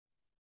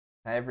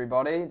Hey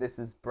everybody, this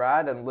is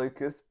Brad and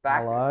Lucas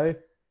back Hello.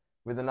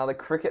 with another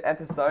cricket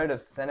episode of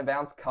Centre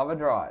Bounce Cover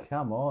Drive,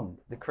 Come on.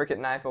 the Cricket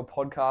and AFL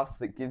podcast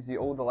that gives you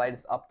all the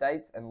latest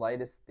updates and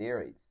latest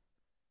theories.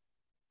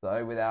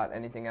 So, without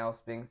anything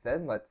else being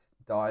said, let's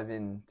dive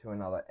into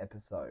another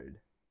episode.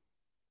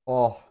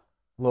 Oh,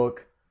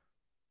 look,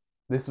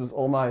 this was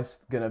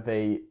almost going to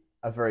be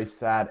a very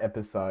sad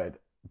episode,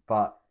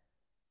 but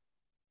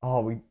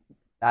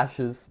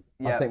Ashes.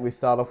 I think we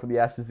start off with the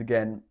Ashes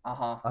again.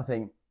 I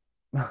think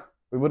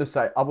I would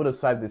have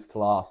saved this to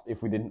last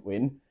if we didn't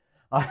win.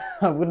 I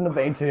wouldn't have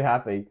been too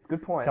happy. It's a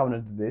good point. Coming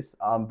into this.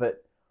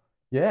 But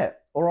yeah,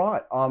 all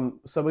right.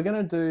 So we're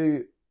going to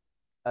do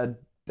a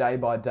day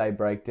by day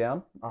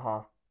breakdown.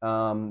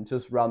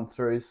 Just run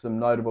through some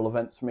notable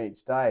events from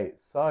each day.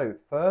 So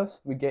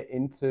first we get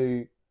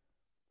into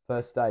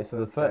first day.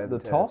 So the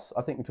toss.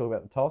 I think we talk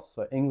about the toss.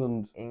 So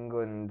England,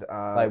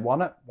 they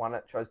won it.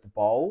 Chose to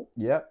bowl.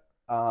 Yep.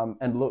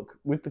 And look,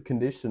 with the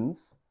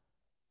conditions,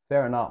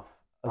 fair enough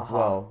as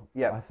well.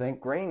 Yeah, I think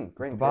green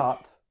But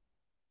pitch.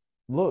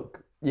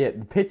 look, yeah,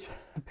 the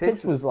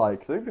pitch was like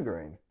super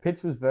green.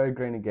 Pitch was very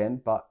green again,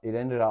 but it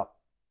ended up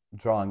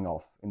drying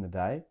off in the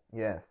day.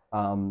 Yes.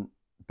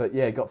 But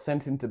yeah, got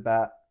sent into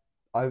bat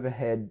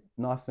overhead,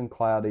 nice and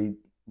cloudy.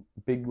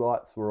 Big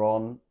lights were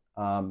on,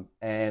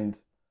 and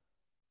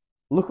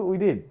look what we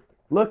did.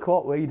 Look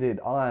what we did.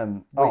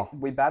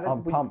 We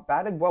batted. We pumped.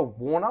 batted well.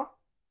 Warner.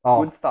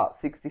 Oh, Good start,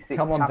 66.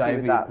 come on, Happy Davey.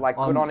 with that.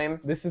 Good on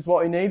him. This is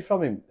what we need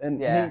from him, and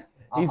Yeah.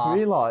 he's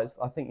realised.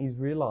 I think he's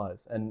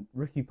realised, and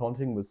Ricky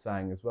Ponting was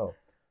saying as well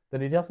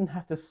that he doesn't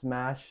have to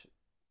smash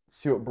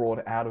Stuart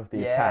Broad out of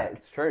the attack. Yeah,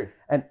 it's true.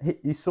 And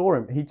you saw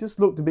him. He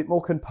just looked a bit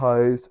more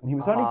composed, and he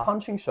was only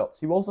punching shots.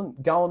 He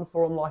wasn't going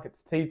for them like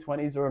it's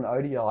T20s or an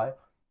ODI,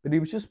 but he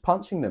was just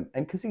punching them.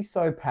 And because he's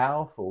so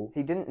powerful,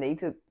 He didn't need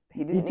to.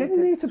 He you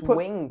didn't need to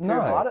swing too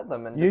hard at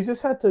them, and you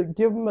just had to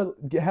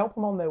help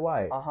them on their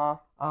way.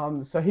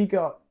 So he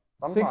got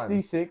Sometimes.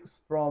 66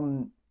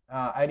 from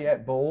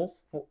 88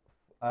 balls,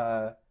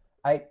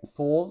 8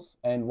 fours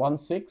and 1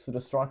 6 at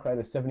a strike rate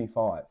of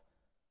 75.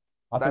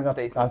 I think That's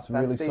decent. that's That's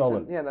really decent.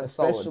 solid. Yeah, that's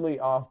especially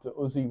after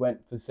Uzi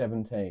went for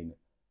 17.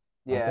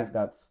 I yeah, think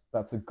that's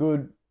a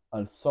good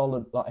and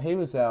solid. Like he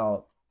was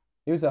our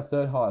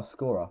third highest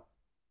scorer,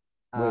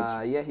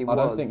 which yeah, he I was.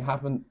 don't think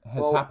happened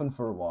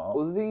for a while.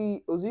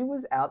 Uzi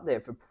was out there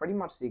for pretty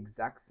much the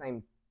exact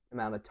same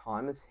amount of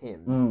time as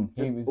him.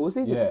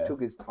 Uzi just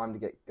took his time to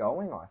get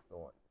going. I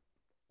thought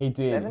he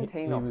did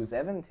 17 he off was,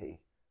 70.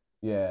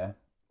 Yeah,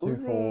 2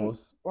 Uzi,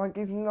 fours. Like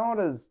he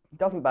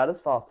doesn't bat as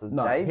fast as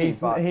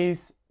Davey.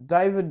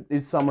 David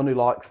is someone who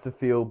likes to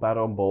feel bat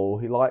on ball.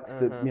 He likes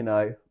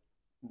to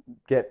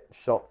get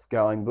shots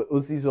going, but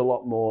Uzi's a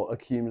lot more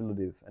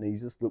accumulative, and he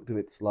just looked a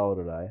bit slower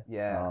today.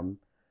 Yeah.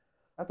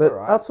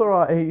 But that's all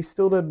right. He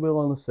still did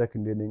well in the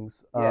second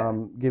innings. Yeah.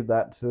 Give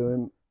that to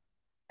him.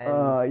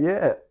 And,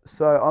 yeah.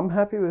 So I'm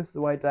happy with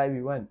the way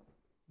Davey went.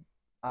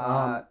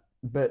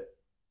 But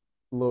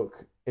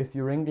look, if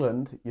you're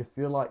England, you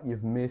feel like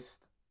you've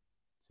missed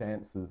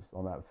chances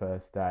on that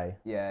first day.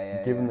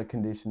 Yeah. Given the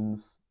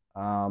conditions,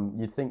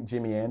 you'd think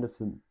Jimmy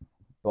Anderson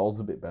bowls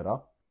a bit better.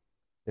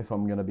 If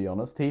I'm going to be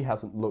honest, he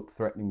hasn't looked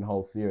threatening the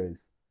whole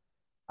series.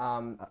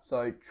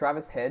 So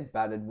Travis Head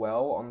batted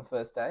well on the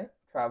first day.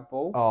 Trav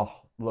ball. Oh,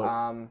 look,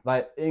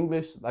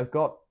 they've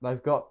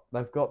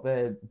got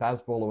their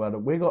Bazball or whatever.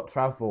 We got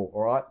Trav ball,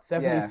 all right?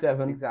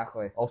 77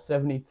 exactly. of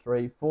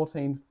 73,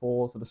 14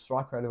 fours at a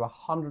strike rate of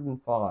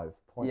 105.48.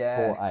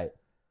 Yeah.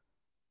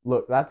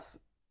 Look, that's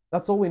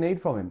all we need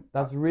from him.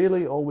 That's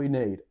really all we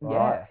need.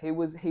 Right? He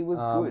was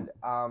good.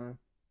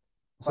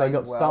 So he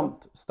got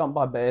stumped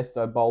by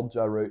Bairstow, bowled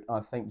Joe Root. I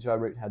think Joe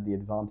Root had the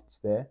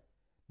advantage there.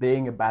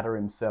 Being a batter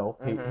himself,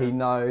 he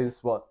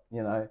knows what,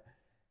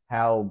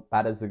 how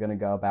batters are going to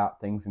go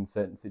about things in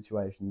certain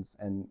situations,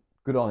 and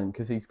good on him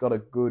because he's got a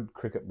good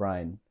cricket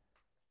brain.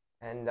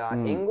 And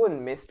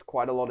England missed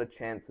quite a lot of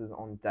chances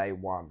on day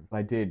one.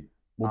 They did.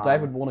 Well,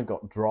 David Warner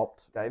got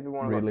dropped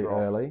really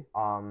early.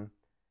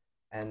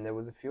 And there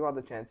was a few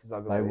other chances, I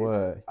believe. They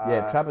were.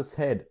 Travis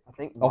Head. I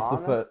think off Marnus,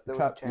 the first. there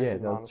was a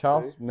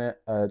chance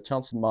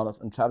Charles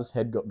Marnus and Travis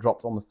Head got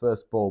dropped on the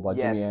first ball by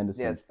Jimmy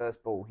Anderson. Yes,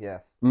 first ball,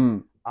 yes.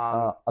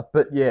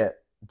 But yeah,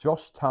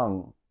 Josh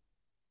Tongue,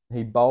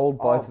 he bowled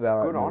both of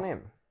our good openers. on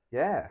him.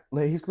 Yeah.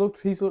 He's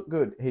looked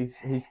good.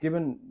 He's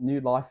given new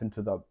life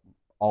into the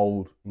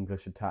old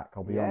English attack,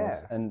 I'll be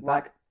honest. And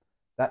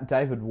that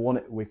David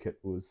Warner wicket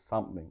was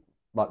something.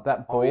 Like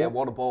that ball. Oh yeah,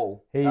 what a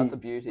ball. That's a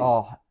beauty.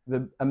 Oh,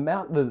 the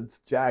amount that's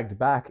jagged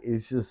back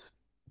is just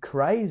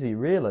crazy,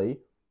 really.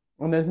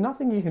 And there's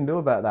nothing you can do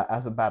about that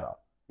as a batter.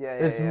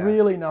 There's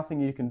really nothing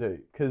you can do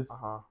because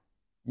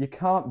you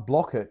can't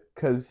block it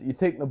because you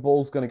think the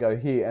ball's going to go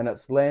here and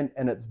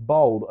it's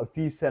bowled a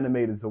few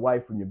centimeters away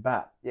from your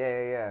bat.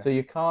 Yeah. So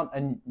you can't,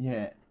 and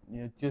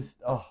you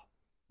just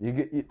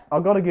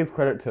I've got to give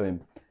credit to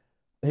him.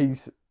 He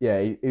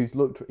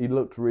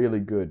looked really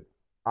good.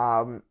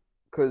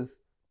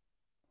 Because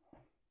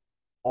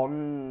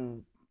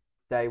on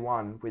day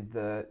one with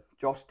the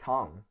Josh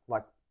Tongue,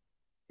 like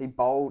He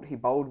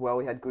bowled well.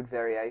 He had good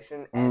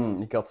variation, and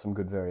he got some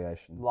good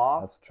variation.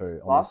 That's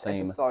true. Last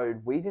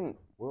episode, we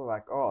were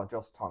like, oh,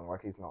 Josh Tongue,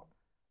 like he's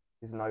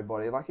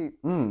nobody. Like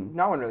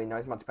no one really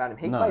knows much about him.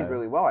 He played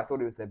really well. I thought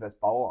he was their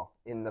best bowler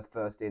in the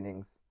first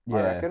innings.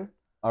 Yeah,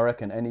 I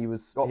reckon, and he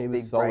was solid.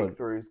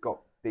 Breakthroughs, got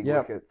big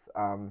wickets.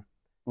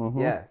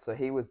 Yeah, so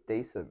he was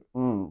decent.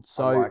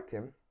 So I liked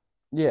him.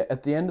 Yeah,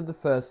 at the end of the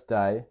first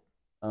day,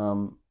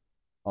 I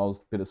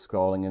was a bit of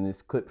scrolling, and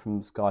this clip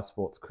from Sky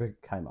Sports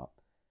Cricket came up.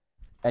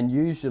 And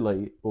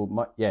usually,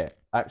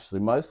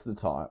 actually, most of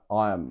the time,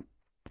 I am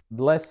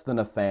less than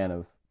a fan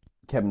of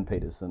Kevin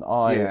Pietersen.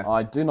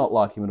 I do not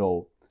like him at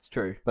all. It's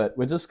true. But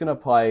we're just going to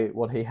play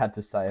what he had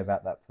to say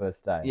about that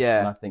first day. Yeah.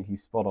 And I think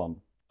he's spot on.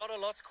 Not a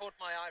lot's caught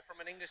my eye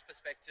from an English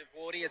perspective,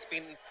 Wardy. It's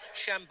been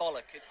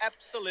shambolic. It's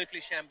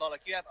absolutely shambolic.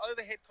 You have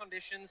overhead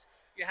conditions,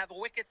 you have a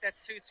wicket that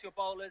suits your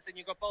bowlers, and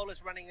you've got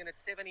bowlers running in at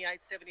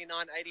 78,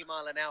 79, 80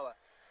 mile an hour.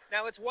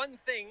 Now, it's one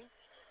thing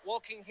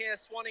walking here,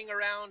 swanning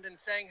around and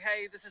saying,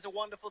 hey, this is a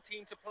wonderful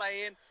team to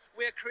play in.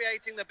 We're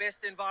creating the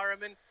best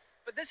environment.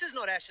 But this is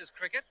not Ashes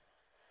cricket.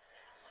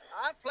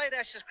 I've played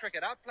Ashes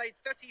cricket. I've played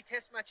 30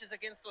 test matches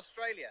against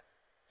Australia.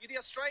 The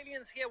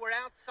Australians here were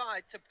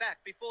outside to back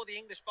before the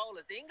English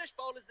bowlers. The English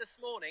bowlers this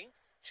morning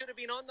should have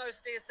been on those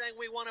stairs saying,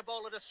 we want to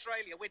bowl at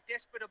Australia. We're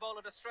desperate to bowl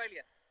at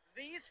Australia.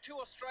 These two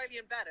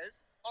Australian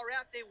batters are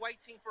out there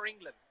waiting for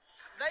England.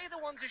 They're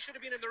the ones who should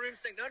have been in the room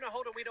saying, no,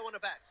 hold on, we don't want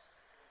to bat.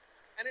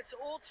 And it's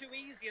all too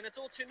easy and it's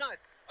all too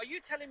nice. Are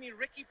you telling me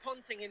Ricky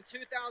Ponting in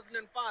 2005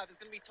 is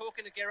going to be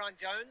talking to Geraint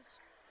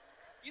Jones?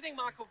 You think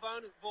Michael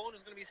Vaughan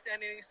is going to be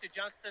standing next to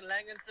Justin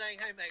Langan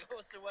saying, hey, mate,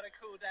 awesome, what a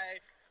cool day.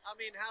 I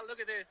mean,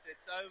 look at this.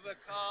 It's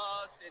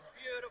overcast. It's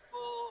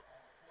beautiful.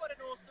 What an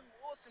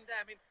awesome day.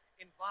 I mean,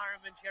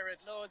 environment here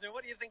at Lords. And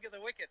what do you think of the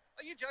wicket?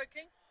 Are you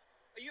joking?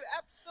 Are you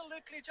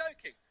absolutely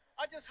joking?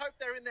 I just hope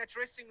they're in their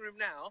dressing room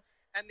now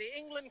and the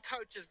England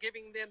coach is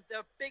giving them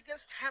the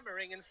biggest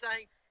hammering and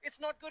saying,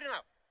 it's not good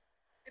enough.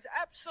 It's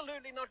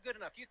absolutely not good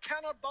enough. You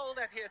cannot bowl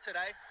that here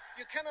today.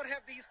 You cannot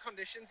have these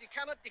conditions. You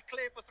cannot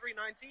declare for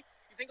 390.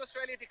 You think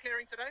Australia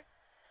declaring today?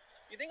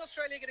 You think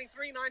Australia getting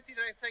 390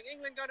 today and saying,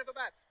 England, go to the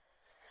bat?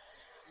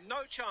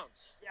 No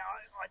chance. Yeah,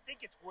 I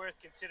think it's worth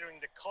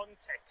considering the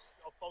context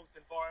of both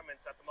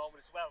environments at the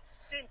moment as well.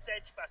 Since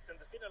Edgbaston,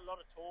 there's been a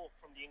lot of talk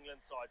from the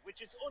England side,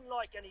 which is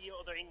unlike any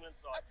other England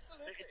side.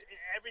 Absolutely.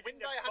 Everything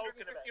win by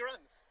 150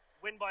 runs.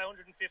 Win by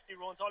 150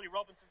 runs. Ollie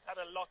Robinson's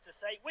had a lot to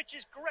say, which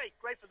is great.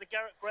 Great for the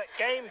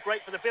game,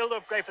 great for the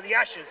build-up, great for the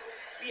Ashes.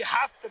 But you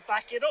have to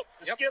back it up.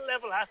 The skill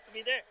level has to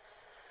be there.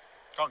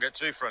 Can't get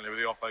too friendly with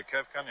the Oppo,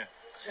 Kev, can you?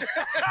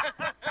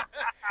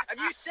 Have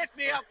you set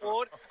me up,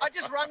 Ward? I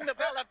just rung the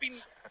bell. I've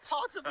been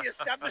part of the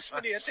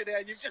establishment here today,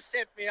 and you've just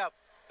set me up.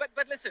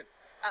 But listen,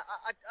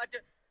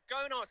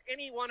 go and ask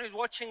anyone who's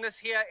watching this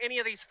here, any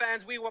of these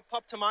fans. We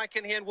popped a mic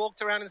in here and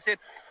walked around and said,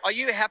 are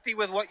you happy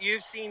with what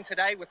you've seen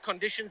today with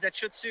conditions that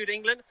should suit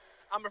England?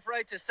 I'm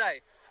afraid to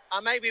say,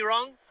 I may be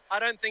wrong. I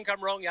don't think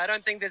I'm wrong here. I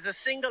don't think there's a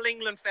single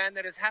England fan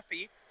that is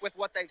happy with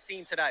what they've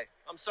seen today.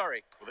 I'm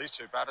sorry. Well, these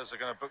two batters are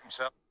going to book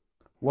themselves.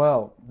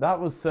 Well, that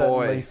was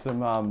certainly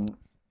some,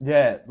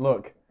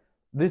 look,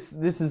 this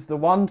is the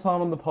one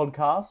time on the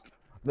podcast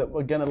that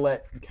we're going to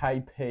let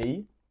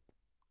KP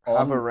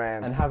have a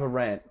rant. And have a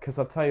rant, because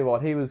I'll tell you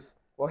what, he was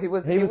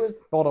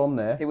spot on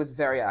there. He was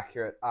very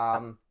accurate.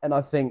 And I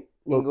think,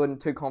 look,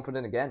 England too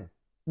confident again.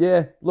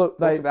 Yeah, look,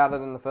 Talked about it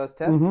in the first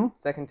test,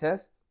 second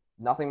test,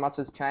 nothing much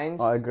has changed.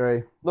 I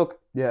agree. Look,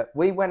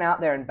 we went out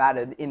there and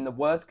batted in the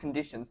worst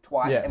conditions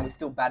twice, and we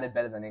still batted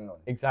better than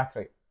England.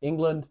 Exactly.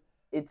 England...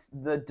 It's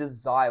the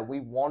desire.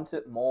 We want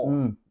it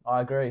more. I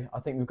agree. I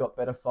think we've got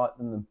better fight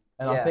than them.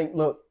 And I think,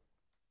 look,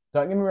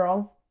 don't get me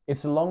wrong,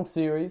 it's a long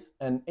series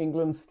and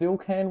England still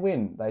can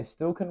win. They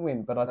still can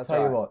win. But I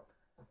tell you what,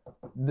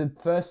 the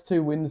first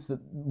two wins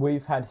that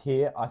we've had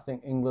here, I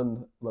think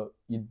England, look,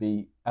 you'd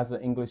be, as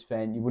an English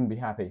fan, you wouldn't be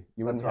happy.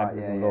 You wouldn't be happy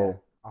with them at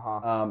all.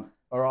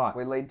 All right.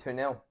 We lead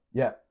 2-0.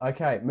 Yeah,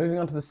 okay. Moving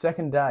on to the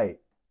second day.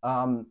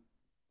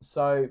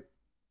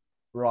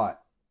 Right,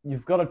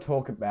 you've got to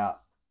talk about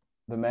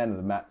the man of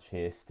the match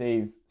here,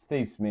 Steve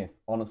Smith,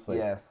 honestly.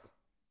 Yes.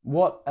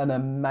 What an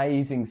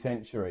amazing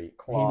century.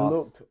 Class. He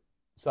looked,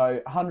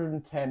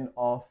 110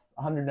 off,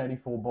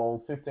 184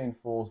 balls, 15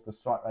 fours, the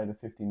strike rate of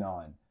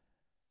 59.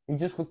 He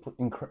just looked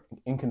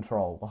in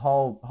control the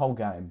whole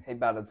game. He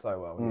batted so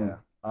well,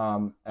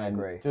 And I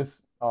agree.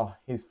 Just,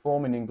 his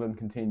form in England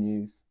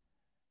continues.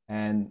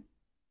 And,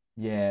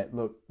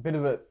 look, bit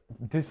of a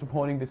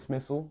disappointing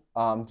dismissal.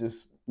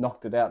 Just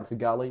knocked it out to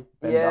gully.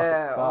 But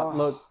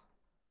look,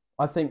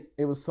 I think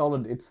it was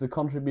solid. It's the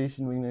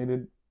contribution we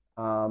needed.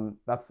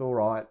 That's all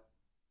right.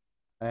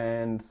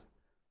 And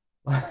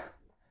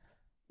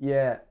you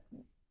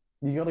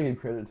got to give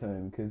credit to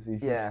him because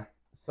he's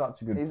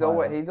such a good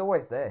player. He's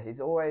always there. He's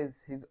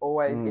always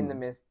in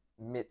the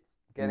midst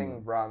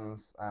getting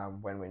runs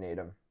when we need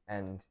him.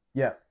 And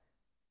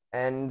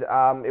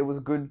it was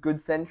a good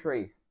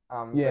century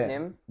for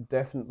him.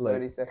 Definitely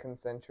 32nd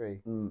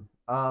century.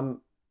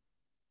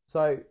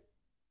 So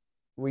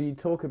we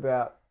talk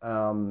about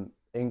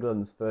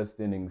England's first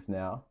innings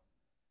now,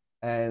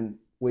 and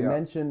we Yeah.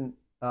 mentioned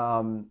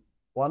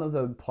one of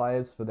the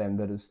players for them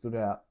that has stood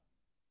out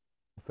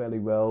fairly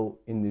well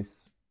in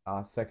this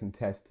second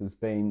test has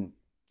been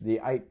the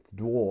eighth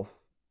dwarf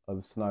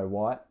of Snow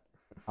White,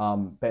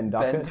 Ben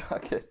Duckett. Ben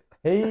Duckett.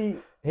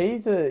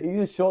 He's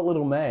a short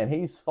little man.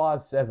 He's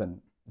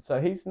 5'7",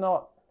 so he's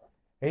not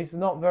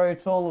very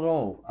tall at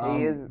all.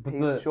 He's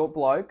a short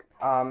bloke.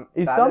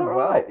 He's batted done all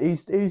right. well,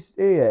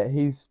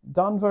 He's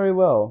done very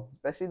well.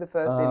 especially the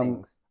first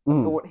innings.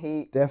 I thought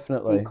he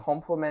Definitely.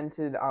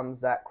 complemented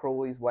Zach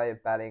Crawley's way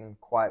of batting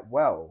quite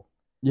well.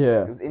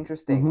 Yeah. It was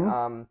interesting.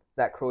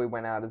 Zach Crawley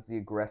went out as the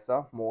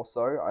aggressor, more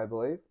so, I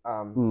believe,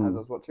 as I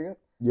was watching it.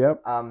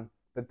 Yep.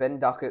 But Ben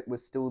Duckett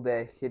was still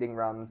there hitting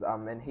runs,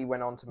 and he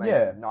went on to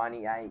make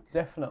 98.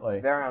 Definitely.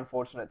 Very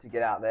unfortunate to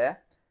get out there.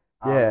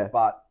 Yeah.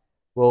 But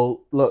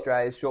Well, look.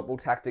 Australia's short ball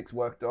tactics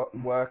worked.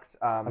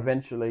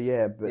 Eventually,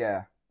 yeah. But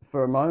Yeah.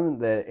 for a moment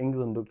there,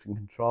 England looked in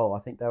control. I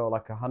think they were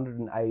like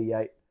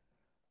 188.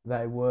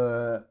 They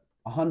were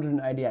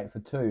 188 for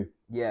 2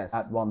 Yes.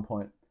 at one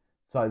point.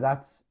 So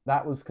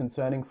that was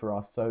concerning for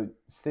us. So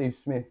Steve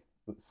Smith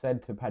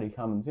said to Paddy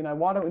Cummins,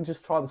 why don't we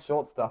just try the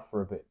short stuff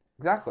for a bit?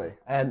 Exactly.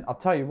 And I'll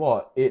tell you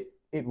what, it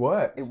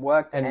worked. It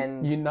worked,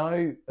 and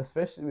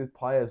especially with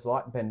players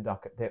like Ben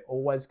Duckett, they're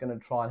always going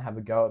to try and have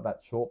a go at that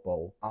short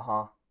ball.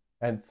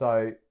 And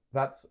so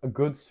that's a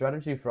good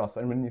strategy for us.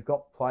 And when you've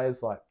got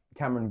players like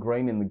Cameron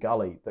Green in the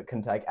gully that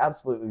can take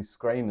absolutely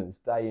screamers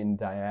day in,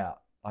 day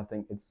out, I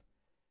think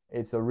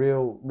it's a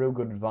real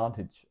good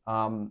advantage.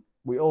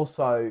 We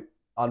also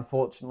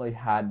unfortunately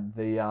had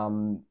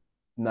the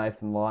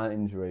Nathan Lyon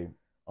injury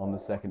on the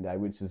second day,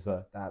 which is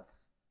a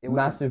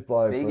massive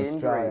blow big for injury.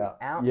 Australia.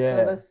 Out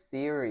for the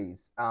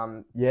series.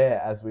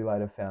 As we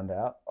later found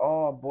out.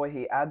 Oh boy,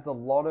 he adds a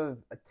lot of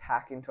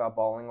attack into our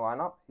bowling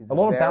lineup. He's A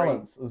lot of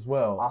balance as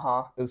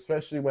well.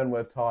 Especially when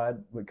we're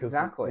tired, because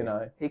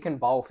he can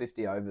bowl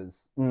 50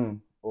 overs or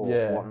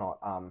whatnot.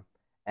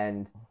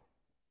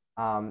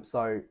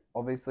 So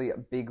obviously a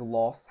big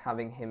loss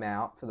having him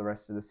out for the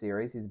rest of the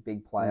series. He's a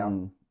big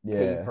player,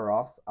 key for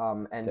us.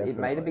 And it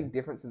made a big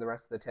difference in the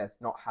rest of the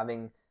test not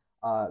having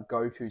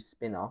go-to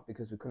spinner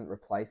because we couldn't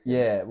replace him.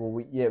 Yeah, well,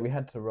 we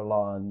had to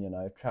rely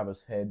on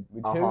Travis Head,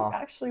 who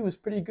actually was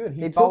pretty good.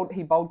 He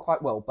bowled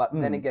quite well, but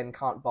then again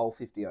can't bowl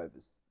 50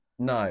 overs.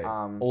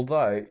 No,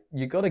 although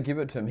you got to give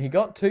it to him. He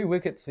got 2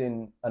 wickets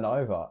in an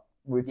over,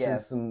 which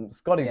is some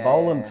Scotty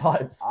Boland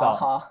type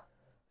stuff.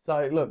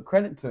 So look,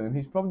 credit to him.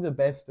 He's probably the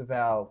best of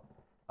our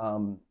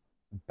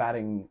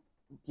batting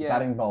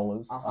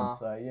bowlers. I'd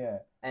say, yeah.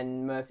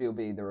 And Murphy will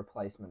be the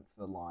replacement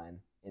for Lyon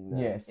in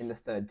the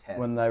third test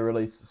when they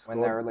release the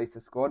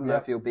squad.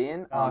 Murphy will be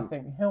in. I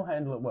think he'll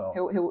handle it well.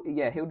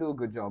 He'll do a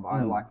good job.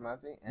 I like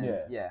Murphy. And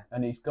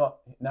and he's got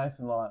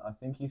Nathan Lyon. I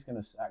think he's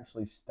going to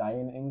actually stay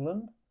in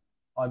England.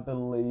 I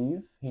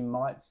believe he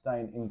might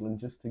stay in England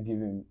just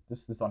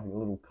as like a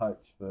little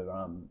coach for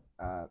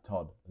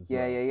Todd. As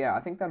well. Yeah. I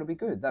think that'll be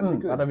good. That'll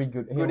be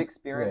good. Good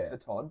experience for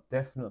Todd.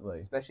 Definitely.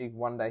 Especially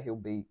one day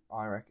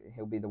I reckon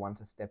he'll be the one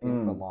to step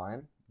in for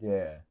Lyon.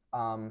 Yeah.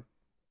 All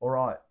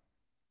right.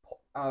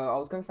 I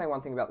was going to say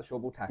one thing about the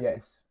short ball tactics.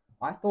 Yes.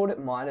 I thought it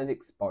might have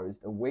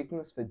exposed a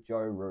weakness for Joe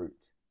Root.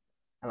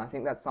 And I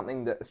think that's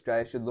something that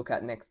Australia should look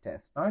at next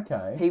test.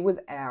 Okay. He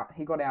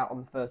got out on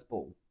the first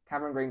ball.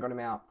 Cameron Green got him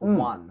out for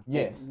 1.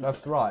 Yes,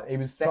 that's right. He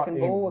was second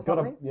ball or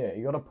something?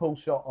 He got a pull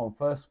shot on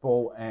first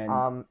ball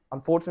and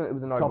unfortunately it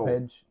was a no top ball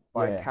edge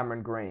by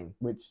Cameron Green.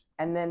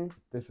 And then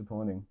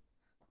disappointing.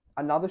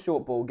 Another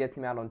short ball gets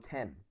him out on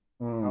 10.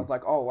 And I was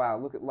like, oh wow,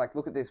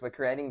 look at this. We're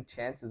creating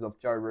chances of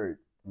Joe Root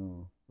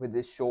with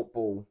this short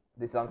ball,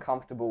 this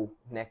uncomfortable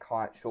neck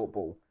height short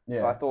ball. Yeah.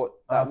 So I thought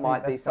that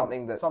might be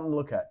something to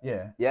look at.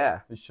 Yeah.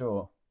 Yeah. For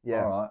sure.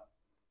 Yeah. All right.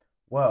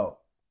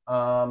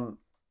 Well,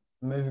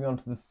 moving on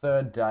to the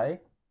third day.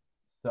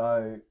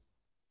 So,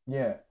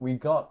 we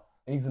got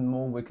even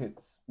more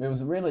wickets. There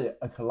was really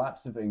a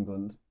collapse of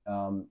England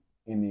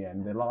in the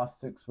end. Their last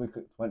 6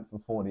 wickets went for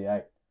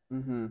 48.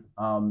 In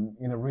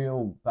a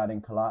real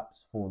batting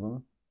collapse for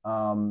them.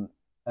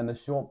 And the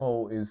short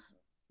ball is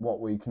what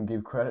we can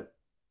give credit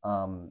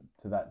to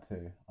that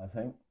too, I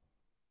think.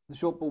 The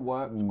short ball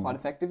worked quite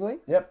effectively.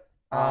 Yep.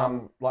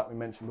 Like we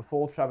mentioned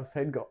before, Travis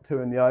Head got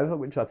 2 in the over,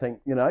 which I think,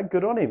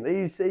 good on him.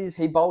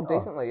 He bowled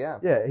decently, yeah.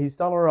 Yeah, he's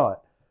done all right.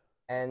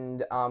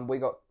 And we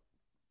got...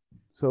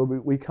 So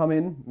we come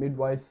in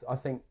midway, I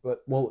think,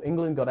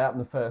 England got out in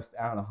the first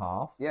hour and a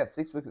half. Yeah,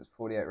 6 wickets,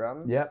 48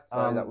 runs. Yep.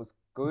 So that was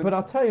good. But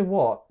I'll tell you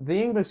what,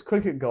 the English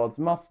cricket gods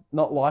must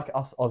not like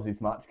us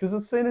Aussies much, because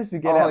as soon as we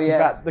get out to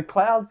bat, the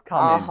clouds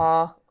come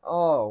in.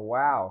 Oh,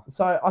 wow.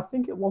 So I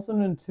think it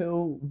wasn't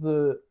until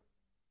the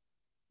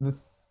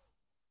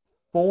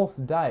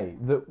 4th day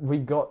that we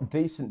got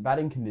decent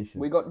batting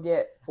conditions. We got,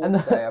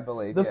 4th day, I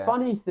believe. The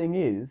funny thing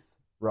is,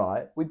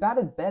 right? We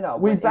batted better.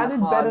 We batted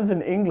better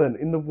than England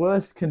in the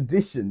worst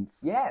conditions.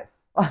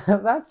 Yes.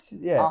 That's,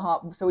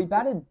 So we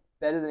batted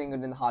better than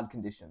England in the hard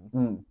conditions.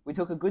 We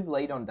took a good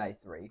lead on day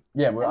 3.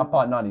 Yeah, we're up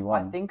by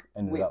 91. I think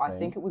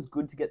it was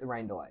good to get the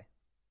rain delay.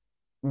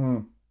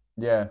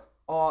 Yeah.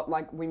 Oh,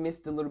 like we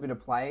missed a little bit of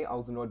play. I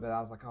was annoyed, but I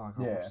was like, oh,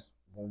 I can't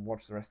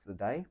watch the rest of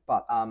the day.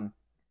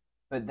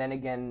 But then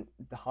again,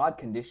 the hard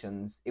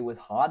conditions, it was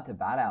hard to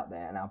bat out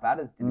there, and our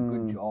batters did a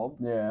good job.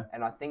 Yeah.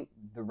 And I think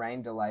the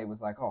rain delay was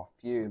like, oh,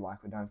 phew,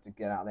 like we don't have to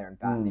get out there and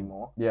bat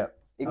anymore. Yeah.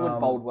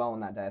 England bowled well on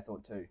that day, I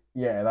thought too.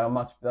 Yeah,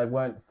 they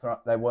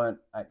weren't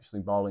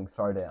actually bowling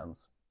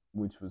throwdowns,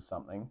 which was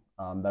something.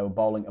 They were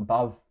bowling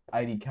above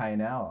 80k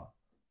an hour.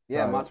 So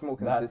yeah, much more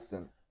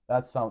consistent.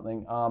 That's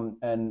something.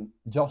 And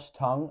Josh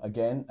Tongue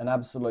again,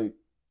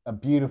 a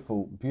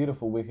beautiful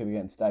wicket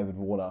against David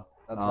Warner.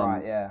 That's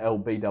right, yeah.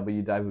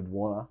 LBW David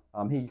Warner.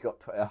 He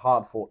got a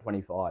hard-fought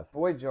 25.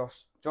 Boy,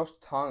 Josh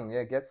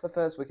Tongue, gets the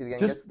first wicket again,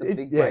 gets the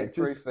big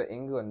breakthrough for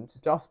England.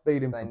 Just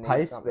beat him for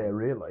pace there,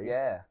 really.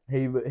 Yeah.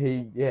 He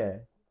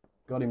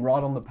got him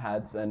right on the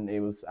pads, and it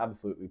was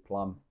absolutely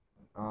plumb.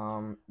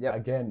 Yep.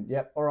 Again,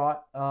 yep. All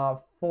right.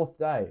 Fourth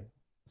day.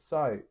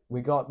 So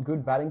we got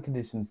good batting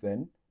conditions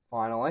then.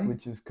 Finally.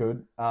 Which is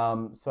good.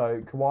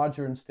 So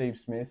Khawaja and Steve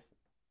Smith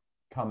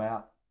come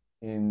out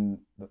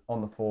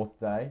on the fourth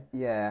day.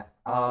 Yeah.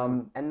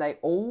 And they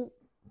all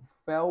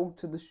fell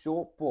to the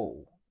short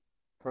ball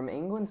from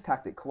England's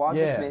tactic.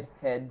 Khawaja, Smith,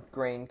 Head,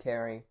 Green,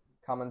 Carey,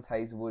 Cummins,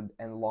 Hazelwood,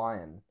 and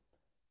Lyon.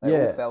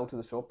 They all fell to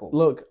the short ball.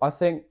 Look, I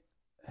think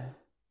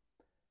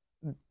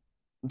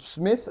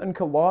Smith and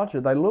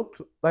Khawaja,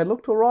 they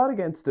looked all right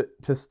against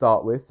it to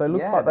start with. They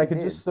looked like they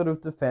could just sort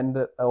of defend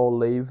it or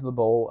leave the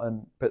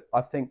ball. But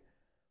I think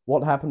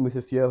what happened with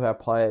a few of our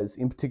players,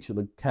 in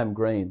particular Cam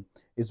Green,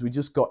 is we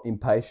just got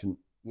impatient.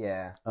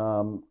 Yeah.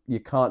 You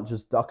can't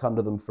just duck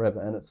under them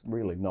forever, and it's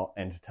really not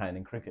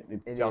entertaining cricket.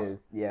 It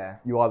is.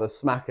 You either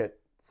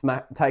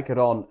take it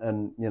on,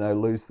 and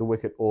lose the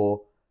wicket,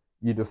 or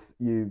you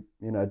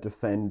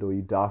defend or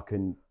you duck,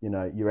 and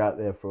you're out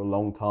there for a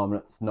long time,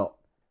 and it's not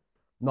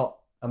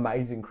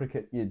amazing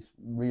cricket. It's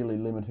really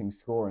limiting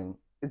scoring.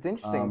 It's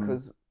interesting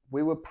because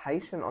we were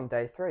patient on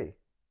day 3.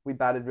 We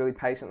batted really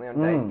patiently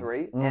on day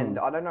 3, and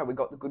I don't know, we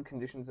got the good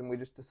conditions, and we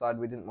just decided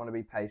we didn't want to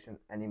be patient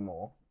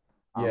anymore.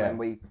 And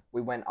we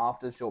went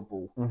after the short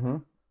ball. Mm-hmm.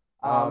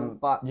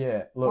 But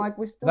look,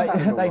 we still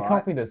they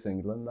copied us,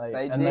 England.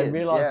 They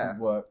realised it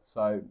worked.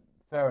 So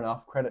fair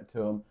enough, credit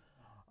to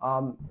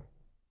them.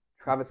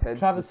 Travis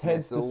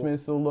Head's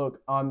dismissal.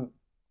 Look, I'm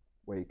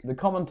weak. The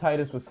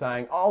commentators were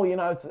saying,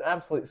 it's an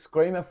absolute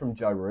screamer from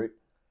Joe Root,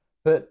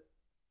 but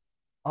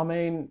I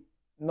mean,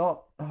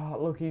 look,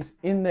 he's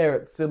in there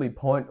at silly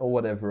point or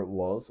whatever it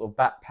was, or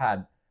bat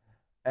pad,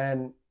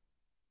 and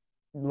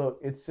look,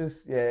 it's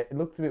just it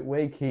looked a bit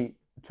weak.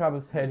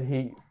 Travis Head,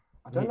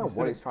 I don't know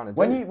what he's trying to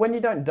do. When you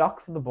don't duck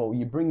for the ball,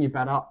 you bring your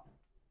bat up,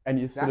 and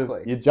you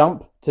you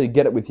jump to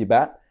get it with your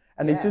bat,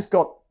 and he's just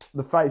got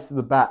the face of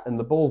the bat, and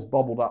the ball's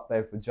bobbled up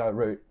there for Joe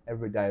Root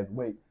every day of the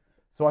week.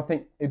 So I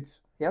think he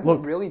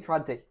hasn't really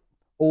tried to.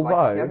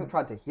 Although he hasn't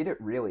tried to hit it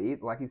really,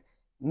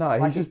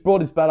 he's just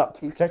brought his bat up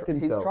to protect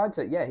himself.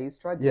 He's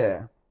tried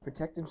to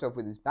protect himself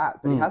with his bat,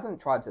 but he hasn't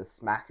tried to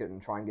smack it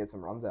and try and get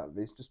some runs out of it.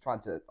 He's just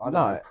tried to prod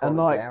it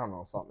down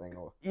or something.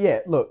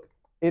 Look,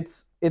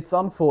 it's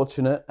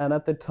unfortunate, and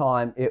at the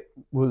time it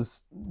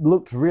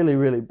looked really,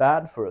 really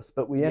bad for us,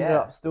 but we ended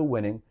up still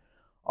winning.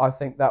 I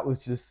think that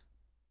was just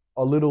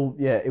a little,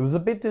 it was a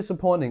bit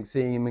disappointing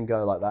seeing him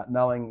go like that,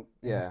 knowing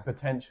his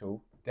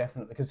potential,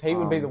 definitely, because he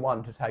would be the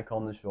one to take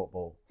on the short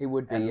ball. He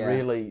would be, and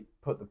really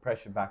put the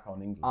pressure back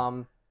on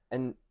England.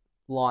 And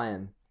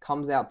Lyon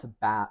comes out to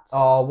bat.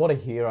 Oh, what a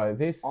hero.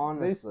 This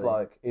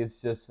bloke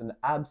is just an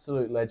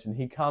absolute legend.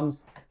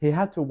 He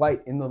had to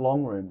wait in the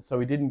long room,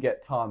 so he didn't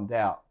get timed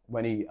out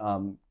when he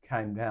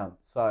came down.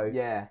 So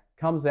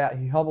comes out,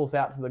 he hobbles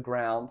out to the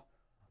ground.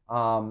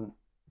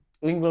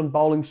 England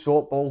bowling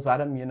short balls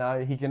at him,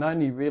 he can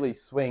only really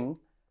swing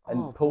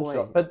and pull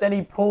shot. But then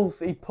he pulls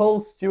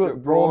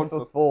Stuart Broad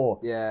for 4.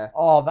 Yeah.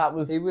 Oh, that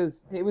was... He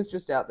was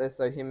just out there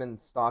so him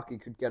and Starkey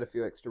could get a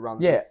few extra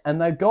runs. Yeah, and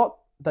they got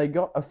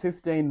a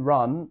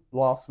 15-run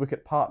last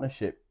wicket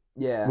partnership.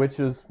 Yeah. Which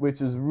is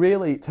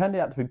really turned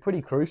out to be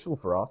pretty crucial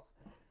for us,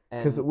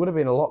 because it would have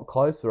been a lot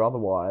closer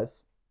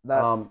otherwise.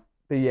 But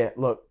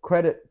look,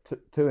 credit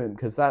to him,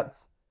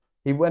 because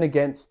he went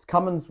against...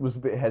 Cummins was a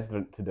bit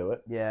hesitant to do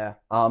it. Yeah.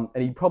 And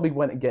he probably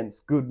went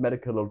against good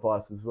medical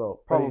advice as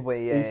well.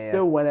 Probably, He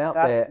still went out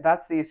there.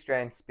 That's the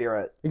Australian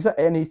spirit.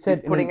 Exactly, and he said...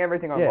 He's putting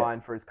everything on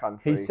line for his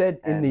country. He said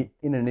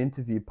in an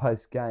interview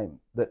post-game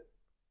that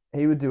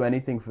he would do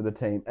anything for the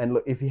team. And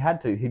look, if he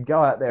had to, he'd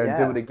go out there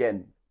and do it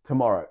again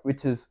tomorrow,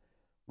 which is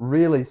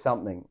really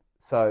something.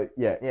 So,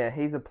 Yeah,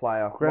 he's a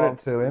player. Credit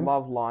to him.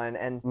 Love Lyon.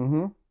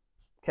 And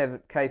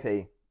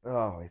KP...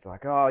 Oh, he's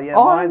like,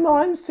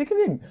 I'm sick of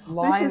him.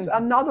 This is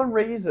another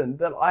reason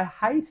that I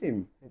hate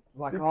him.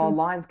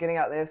 Lyon's getting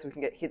out there so we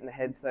can get hit in the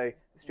head so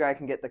Australia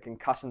can get the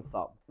concussion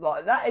sub.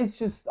 Like, that is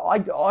just, I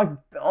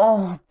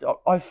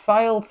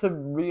fail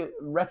to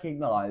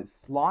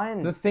recognise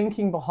the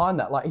thinking behind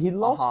that. Like, he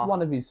lost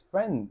one of his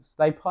friends.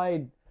 They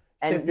played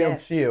Sheffield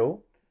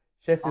Shield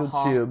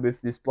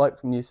with this bloke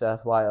from New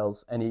South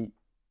Wales, and he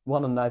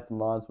one of Nathan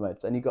Lyon's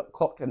mates, and he got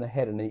clocked in the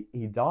head, and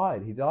he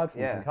died. He died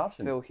from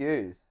concussion. Phil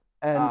Hughes.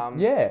 And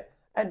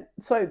And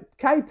so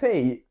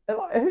KP,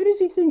 who does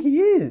he think he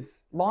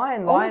is?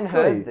 Lion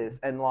heard this,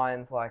 and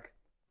Lion's like,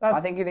 I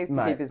think he needs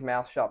to keep his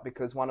mouth shut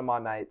because one of my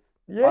mates,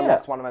 I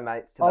lost one of my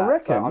mates to that. I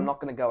reckon. So I'm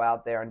not going to go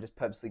out there and just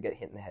purposely get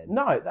hit in the head.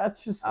 No,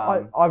 that's just,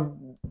 I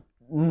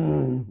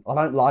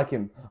don't like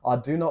him. I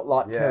do not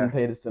like Kevin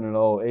Peterson at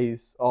all.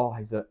 He's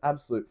an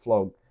absolute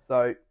flog.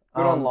 So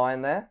good on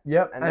Lion there.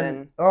 Yep. And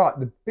then, all right,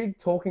 the big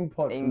talking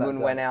point.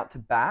 England went out to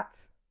bat.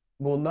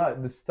 Well, no,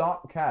 the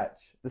start catch.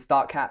 The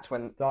start catch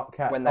when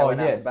they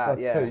went out to bat.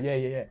 That's true.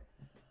 Yeah.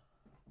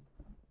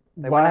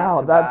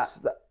 Wow,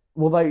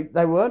 well,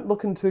 they weren't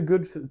looking too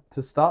good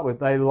to start with.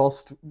 They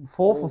lost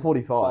 4 for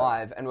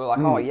 45. And we're like,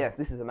 oh yes,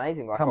 this is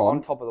amazing. Like, we're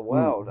on top of the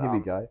world. Here we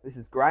go. This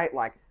is great.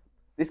 Like,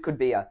 this could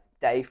be a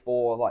day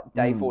 4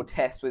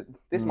 test.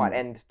 This might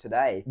end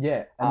today.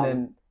 Yeah,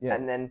 and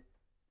then.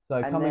 So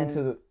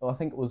I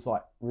think it was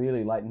like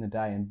really late in the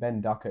day, and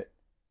Ben Duckett,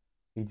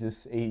 he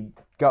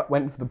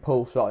went for the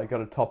pull shot. He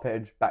got a top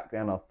edge back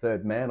down our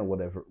third man or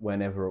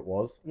whenever it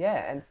was.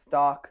 Yeah, and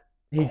Stark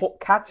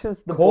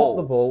catches the ball.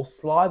 Caught the ball,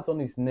 slides on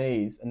his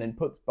knees, and then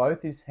puts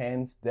both his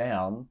hands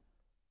down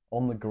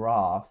on the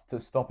grass to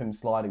stop him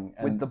sliding.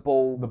 And with the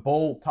ball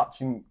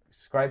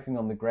scraping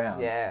on the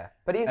ground. Yeah,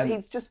 but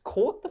he's just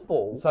caught the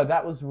ball. So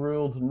that was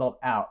ruled not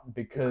out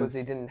because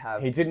he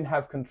didn't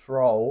have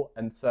control,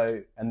 and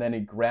then he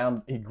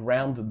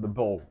grounded the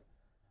ball.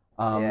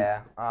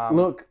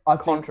 Look, I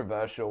think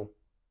controversial.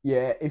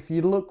 Yeah, if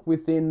you look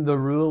within the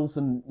rules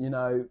and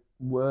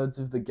words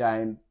of the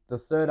game, the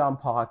third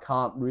umpire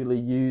can't really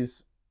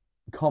use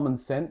common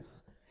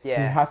sense.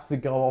 Yeah, he has to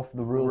go off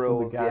the rules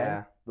of the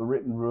game, the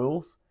written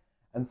rules.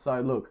 And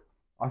so, look,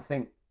 I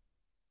think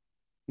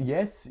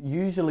yes,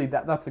 usually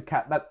that's a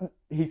catch.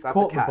 He's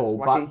caught the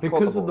ball, but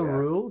because of the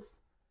rules,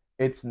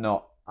 it's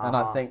not. And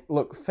I think,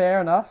 look,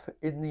 fair enough.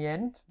 In the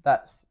end,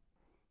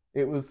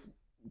 it was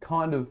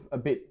kind of a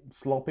bit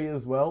sloppy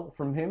as well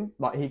from him.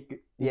 Like he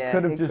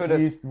could have just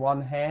used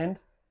one hand.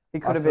 He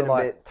could have been a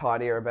bit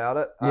tidier about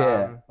it.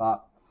 Yeah,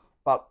 but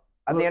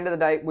at the end of the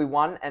day, we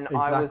won, and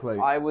exactly.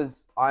 I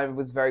was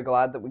very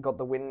glad that we got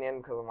the win in the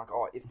end because I'm like,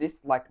 if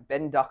this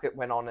Ben Duckett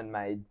went on and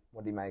made,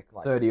 what did he make?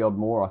 Like 30 odd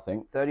more, I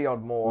think. 30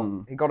 odd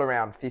more. He got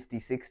around 50,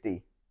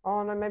 60.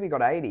 Oh no, maybe he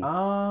got 80. He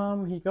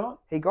got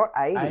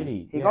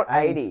 80. He got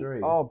 80.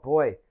 Oh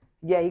boy.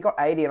 Yeah, he got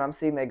 80, and I'm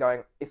sitting there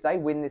going, if they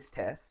win this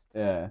test,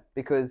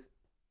 because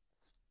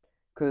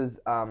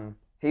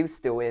he was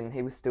still in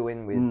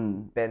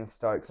with Ben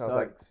Stokes. And I was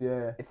like,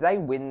 if they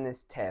win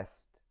this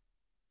test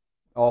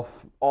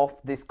off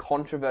this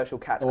controversial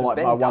catch, or like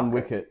Ben by Duckett, 1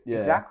 wicket,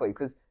 exactly,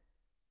 because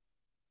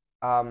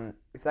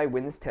if they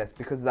win this test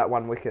because of that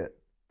 1 wicket,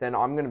 then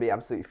I'm going to be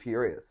absolutely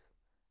furious.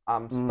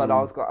 But I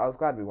was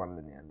glad we won it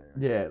in the end.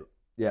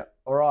 Yeah.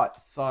 All right,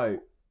 so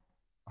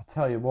I'll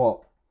tell you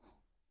what.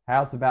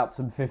 How's about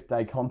some 5th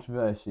day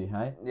controversy,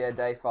 hey? Yeah,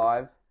 day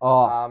 5.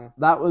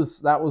 That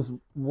was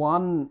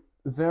one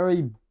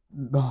very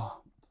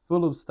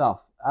full of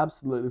stuff,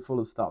 absolutely full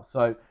of stuff.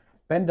 So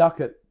Ben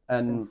Duckett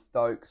and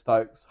Stokes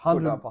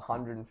put up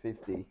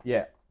 150.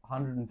 Yeah,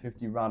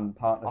 150 run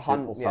partnership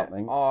or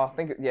something. Yeah. Oh, I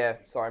think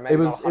sorry, maybe it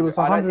was 100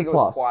 I don't think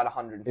plus. It was quite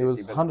 150. It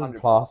was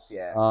 100 plus.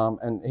 Yeah.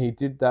 And he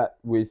did that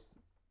with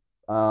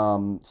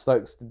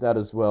Stokes did that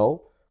as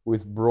well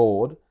with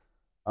Broad,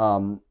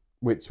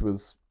 which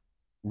was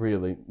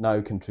really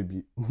nothing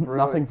from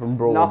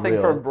Broad.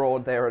 Nothing from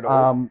Broad there at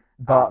all.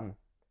 But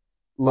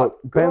look,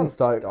 Ben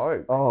Stokes.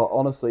 Oh,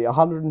 honestly,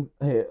 100.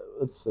 Here,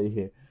 let's see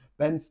here.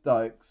 Ben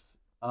Stokes,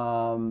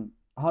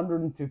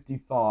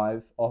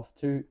 155 off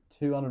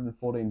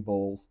 214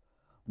 balls,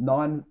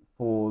 9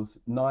 fours,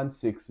 9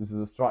 sixes,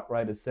 with a strike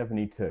rate of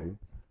 72.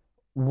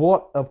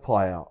 What a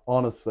player!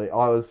 Honestly,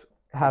 I was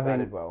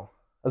having.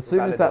 As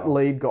soon as that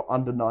lead got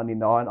under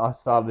 99, I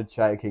started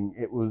shaking.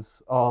 It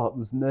was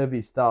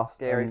nervy stuff.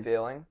 Scary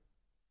feeling.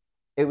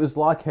 It was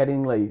like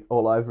Headingley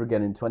all over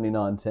again in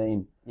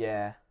 2019.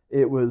 Yeah.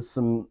 It was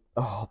some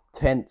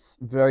tense,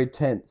 very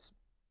tense.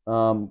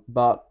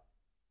 But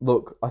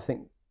look, I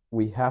think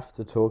we have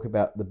to talk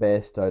about the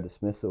Bairstow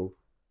dismissal.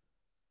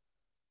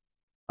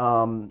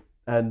 And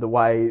the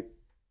way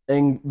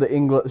the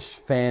English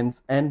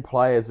fans and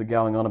players are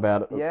going on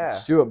about it. Yeah.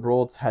 Stuart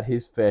Broad's had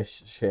his fair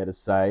share to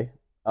say.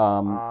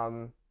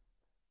 But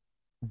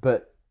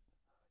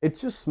it's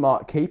just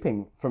smart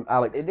keeping from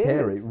Alex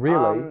Carey,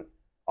 really.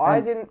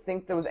 I didn't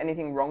think there was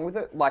anything wrong with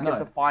it. Like,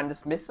 it's a fine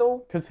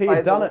dismissal. Because he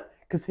had done it.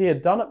 Because he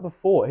had done it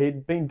before.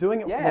 He'd been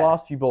doing it for the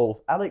last few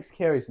balls. Alex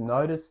Carey's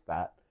noticed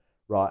that,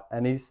 right?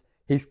 And he's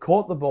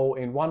caught the ball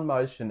in one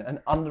motion and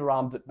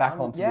underarmed it back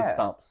onto the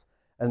stumps.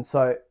 And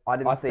so I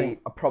didn't see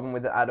a problem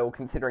with it at all,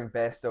 considering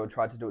Bairstow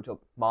tried to do it to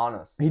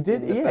Marnus. He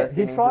did, he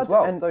tried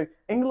to. And so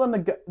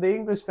the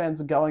English fans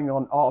are going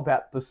on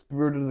about the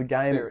spirit of the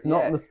game. It's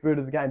not in the spirit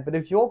of the game. But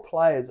if your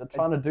players are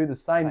trying to do the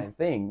same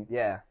thing,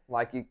 they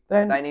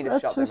need to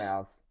shut their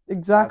mouths.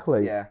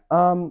 Exactly.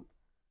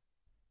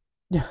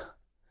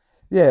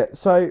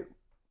 So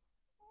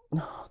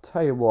I'll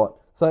tell you what.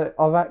 So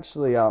I've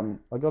actually I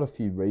got a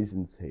few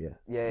reasons here.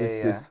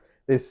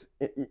 This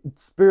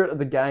spirit of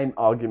the game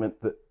argument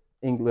that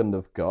England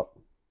have got.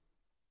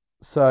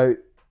 So,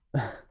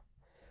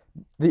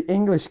 the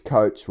English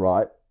coach,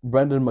 right,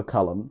 Brendan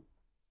McCullum,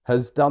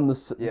 has done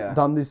this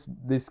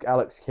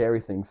Alex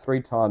Carey thing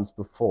 3 times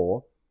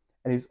before,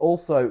 and he's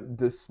also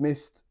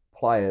dismissed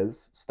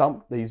players,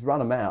 he's run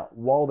them out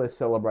while they're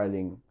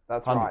celebrating.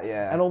 That's right,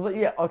 yeah. And all that,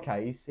 yeah,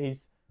 okay,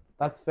 he's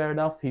that's fair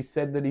enough. He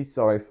said that he's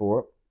sorry for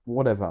it.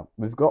 Whatever.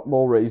 We've got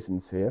more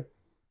reasons here.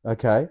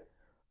 Okay,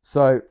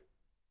 so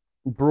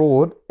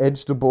Broad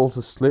edged a ball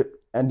to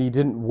slip, and he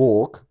didn't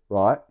walk,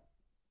 right?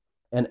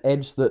 An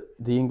edge that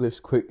the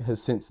English quick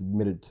has since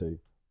admitted to,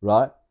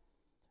 right?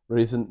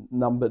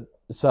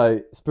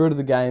 So, spirit of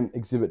the game,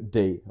 Exhibit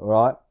D, all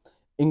right?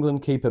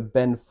 England keeper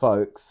Ben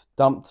Foakes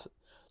stumped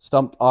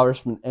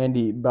Irishman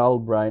Andy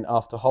Balbrain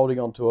after holding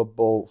onto a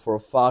ball for a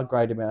far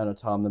greater amount of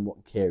time than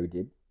what Carey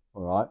did,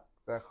 all right?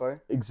 Exactly.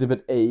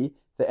 Exhibit E,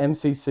 the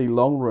MCC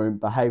long room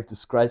behaved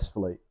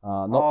disgracefully.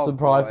 Not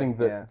surprising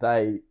that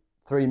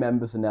 3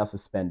 members are now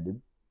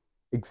suspended.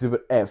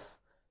 Exhibit F,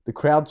 the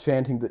crowd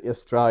chanting that the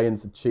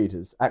Australians are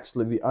cheaters.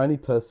 Actually, the only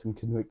person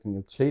convicted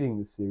of cheating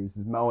this series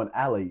is Moeen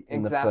Ali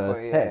in the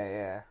first test.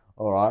 Yeah.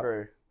 All right.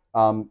 True.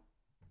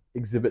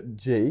 Exhibit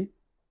G,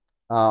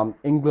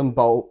 England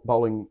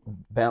bowling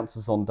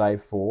bounces on day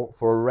 4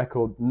 for a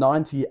record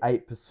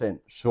 98%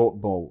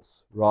 short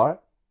balls, right?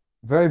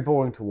 Very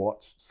boring to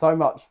watch. So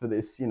much for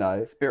this,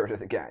 Spirit of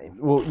the game.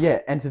 Well,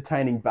 yeah,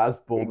 entertaining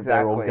buzzball that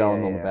they're all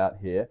going on about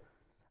here.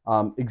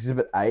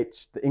 Exhibit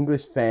H, the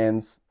English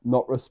fans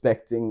not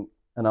respecting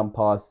an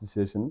umpire's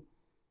decision.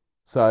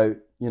 So,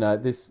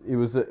 it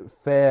was a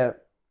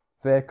fair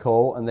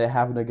call, and they're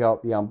having a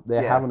go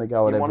at having a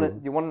go at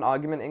everyone. You want an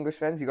argument, English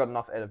fans? You got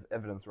enough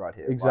evidence right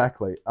here.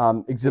 Exactly.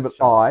 Exhibit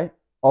I,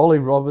 Ollie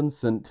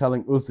Robinson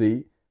telling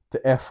Uzi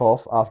to F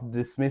off after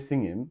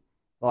dismissing him.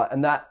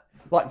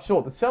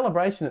 Sure, the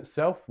celebration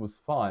itself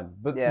was fine,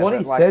 but what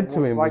he said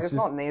to him was it's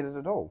just not needed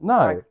at all.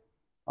 No,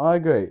 I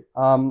agree.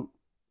 I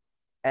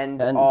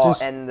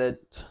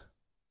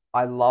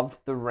loved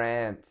the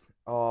rant.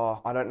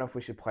 Oh, I don't know if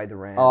we should play the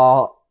rant.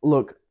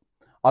 Look,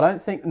 I don't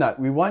think... No,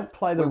 we won't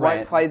play the rant. We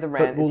won't play the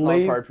rant. It's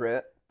not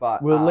appropriate.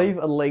 But we'll leave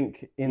a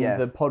link in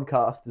the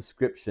podcast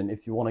description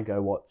if you want to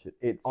go watch it.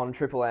 It's on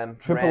Triple M.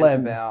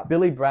 About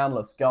Billy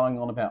Brownless going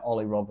on about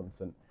Ollie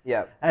Robinson.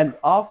 Yeah. And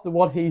after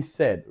what he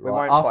said,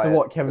 after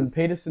what Kevin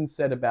Peterson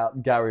said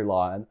about Gary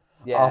Lyon,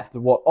 after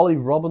what Ollie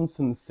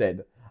Robinson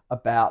said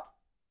about,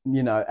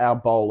 our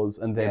bowlers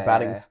and their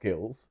batting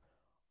skills,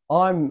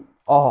 I'm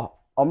not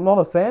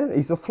a fan of it.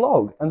 He's a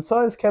flog. And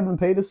so is Kevin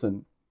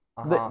Peterson.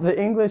 The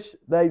English,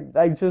 they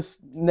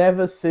just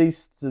never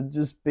cease to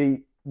just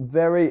be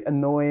very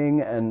annoying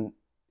and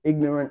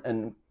ignorant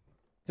and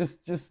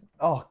just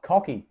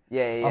cocky.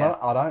 Yeah.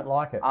 I don't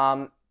like it.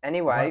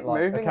 Anyway,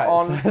 moving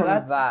on from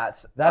that.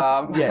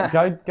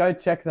 Go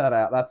check that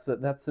out. That's a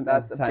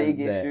big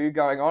issue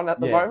going on at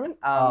the moment.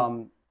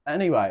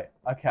 Anyway,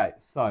 okay,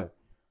 so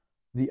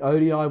the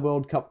ODI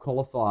World Cup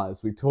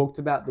qualifiers. We talked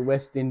about the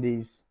West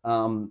Indies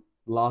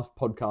last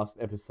podcast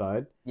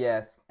episode.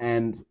 Yes.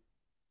 And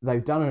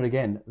they've done it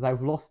again.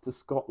 They've lost to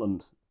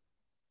Scotland.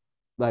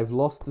 By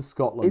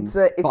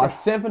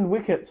 7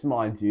 wickets,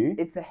 mind you.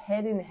 It's a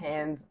head in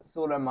hands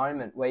sort of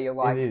moment where you're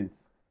like, it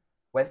is.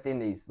 West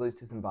Indies lose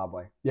to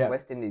Zimbabwe. Yeah.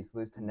 West Indies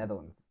lose to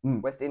Netherlands.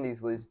 West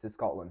Indies lose to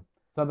Scotland.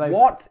 So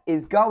what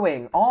is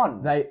going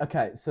on?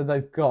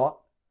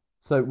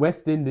 So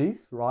West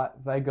Indies, right?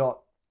 They got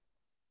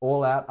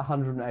all out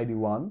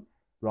 181,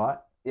 right?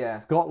 Yeah.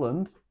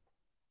 Scotland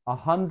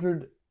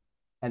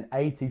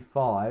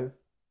 185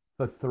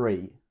 for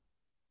 3.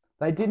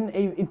 They didn't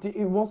even.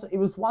 It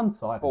was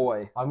one-sided.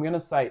 Boy, I'm gonna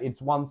say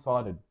it's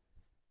one-sided.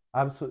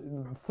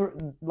 Absolutely,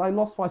 they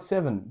lost by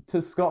 7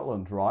 to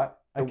Scotland, right?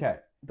 Okay.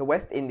 The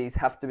West Indies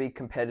have to be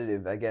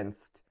competitive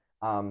against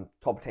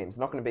top teams.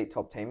 Not going to beat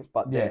top teams,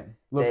 but they're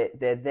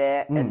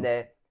there and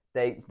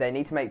they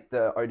need to make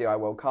the ODI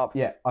World Cup.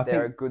 Yeah,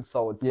 they're a good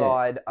solid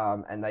side,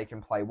 and they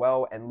can play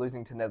well. And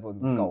losing to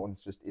Netherlands and Scotland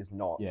just is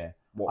not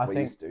what we're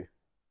used to.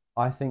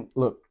 I think.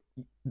 Look,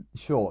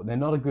 sure, they're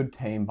not a good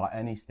team by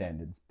any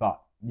standards,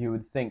 but you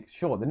would think,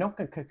 sure, they're not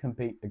going to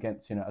compete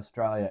against,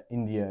 Australia,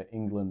 India,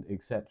 England,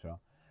 etc.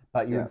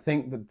 But you would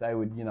think that they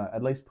would,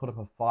 at least put up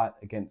a fight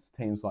against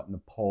teams like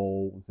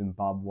Nepal,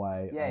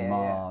 Zimbabwe,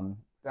 Oman,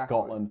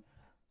 Scotland.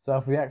 So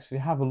if we actually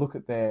have a look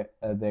at their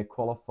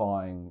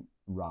qualifying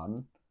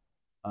run,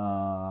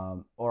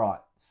 all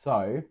right,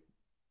 so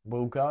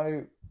we'll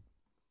go.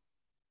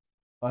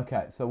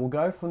 Okay, so we'll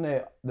go from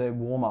their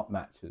warm-up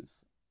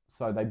matches.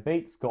 So they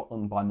beat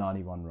Scotland by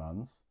 91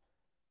 runs.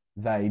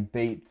 They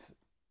beat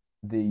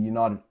the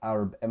United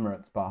Arab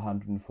Emirates by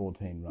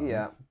 114 runs.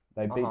 Yeah.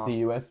 They beat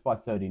the US by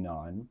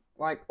 39.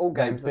 Like all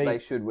games that they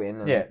should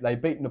win. Yeah, they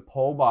beat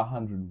Nepal by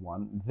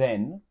 101.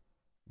 Then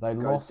they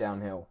lost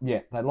downhill.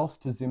 Yeah, they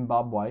lost to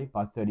Zimbabwe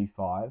by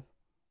 35.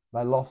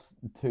 They lost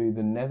to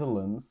the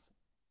Netherlands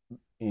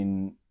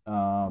they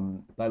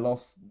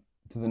lost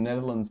to the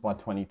Netherlands by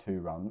 22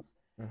 runs.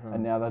 Mm-hmm.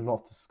 And now they've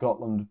lost to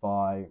Scotland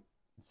by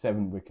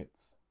 7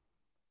 wickets.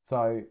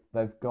 So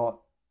they've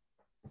got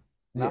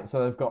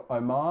So they've got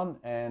Oman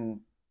and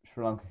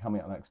Sri Lanka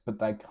coming up next, but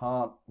they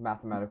can't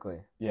mathematically.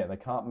 Yeah, they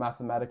can't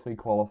mathematically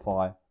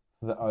qualify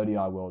for the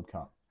ODI World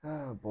Cup.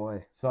 Oh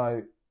boy!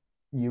 So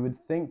you would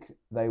think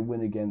they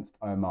win against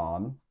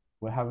Oman.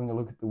 We're having a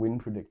look at the win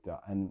predictor,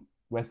 and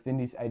West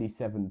Indies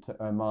 87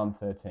 to Oman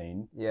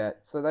 13. Yeah,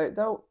 so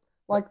they'll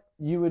like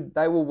they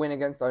will win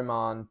against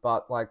Oman,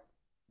 but like,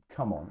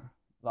 come on,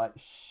 like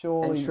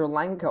surely. And Sri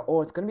Lanka,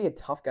 it's going to be a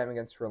tough game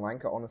against Sri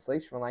Lanka.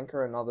 Honestly, Sri Lanka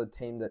are another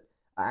team that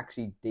are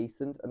actually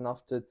decent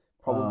enough to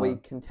probably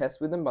contest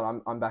with them, but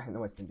I'm backing the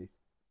West Indies.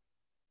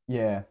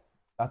 Yeah,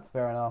 that's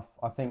fair enough.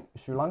 I think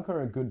Sri Lanka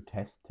are a good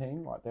test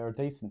team. Like they're a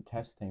decent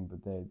test team,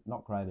 but they're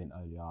not great in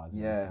ODIs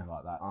or anything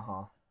like that.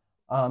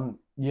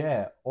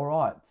 Yeah. All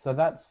right. So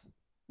that's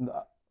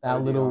our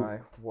little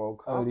World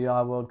Cup. ODI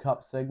World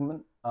Cup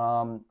segment.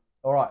 All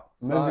right.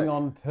 Moving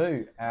on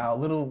to our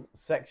little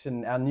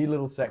section, our new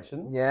little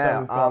section.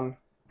 Yeah. So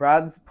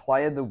Brad's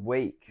Player of the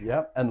Week.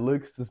 Yep. And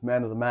Lucas's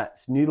Man of the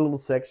Match. New little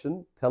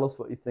section. Tell us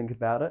what you think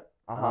about it.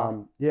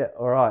 Yeah.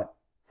 All right.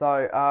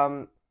 So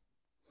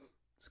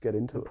let's get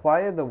into it.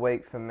 Player of the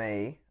Week for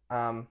me.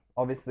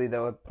 Obviously,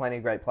 there were plenty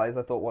of great plays.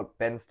 I thought what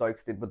Ben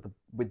Stokes did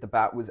with the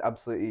bat was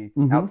absolutely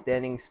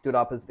outstanding. Stood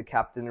up as the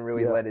captain and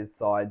really led his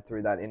side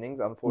through that innings.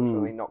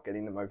 Unfortunately, not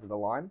getting them over the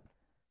line,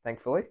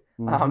 thankfully.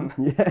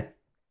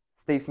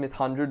 Steve Smith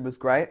 100 was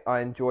great. I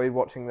enjoyed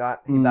watching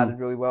that. He batted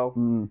really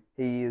well.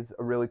 He is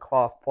a really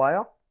class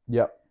player.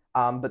 Yep.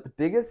 But the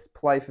biggest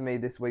play for me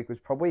this week was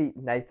probably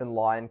Nathan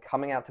Lyon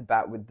coming out to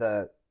bat with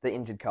the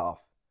injured calf.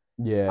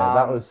 Yeah,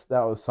 that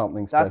was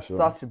something special.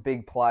 That's such a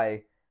big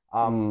play.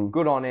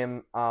 Good on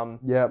him.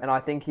 And I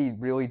think he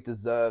really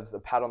deserves a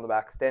pat on the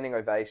back, standing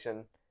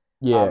ovation.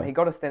 Yeah. He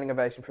got a standing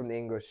ovation from the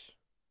English.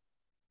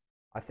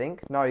 I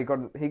think no, he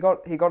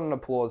got an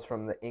applause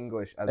from the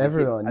English as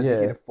everyone. He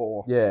hit a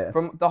 4.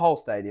 From the whole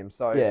stadium.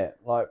 So yeah,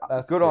 like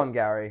that's good on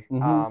Gary.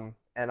 And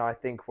I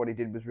think what he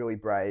did was really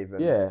brave.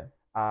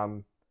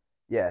 And,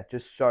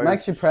 just shows.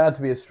 Makes you proud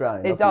to be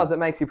Australian. It does. It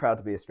makes you proud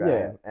to be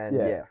Australian.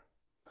 Yeah.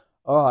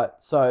 All right.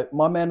 So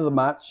my man of the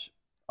match.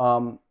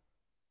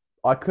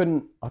 I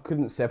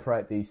couldn't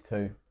separate these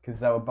two because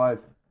they were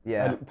both.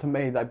 Yeah. To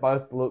me, they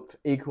both looked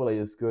equally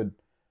as good.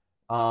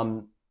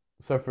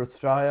 So for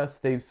Australia,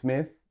 Steve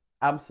Smith,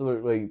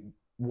 absolutely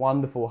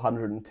wonderful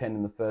 110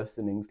 in the first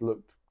innings,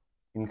 looked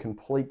in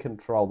complete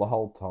control the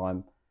whole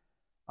time.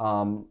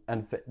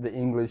 And for the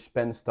English,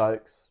 Ben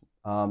Stokes.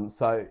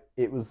 So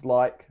it was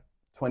like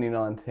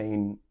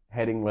 2019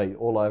 Headingley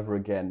all over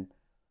again.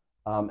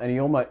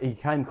 And he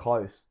came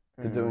close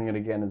to doing it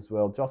again as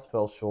well. Just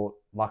fell short,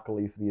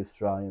 luckily for the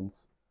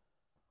Australians.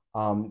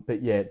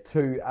 But yeah,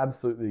 two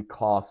absolutely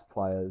class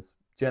players,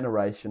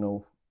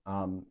 generational.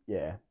 And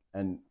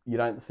you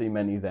don't see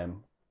many of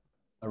them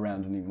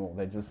around anymore.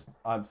 They're just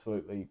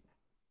absolutely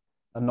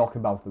a knock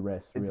above the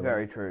rest. It's really.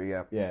 Very true.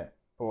 Yeah. Yeah.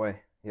 Boy.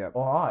 Yeah.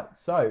 All right.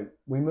 So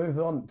we move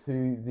on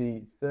to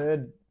the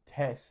third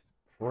test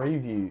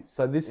preview.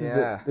 So this is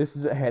at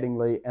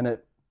Headingley, and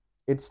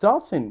it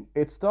starts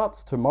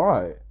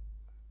tomorrow.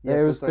 Yeah,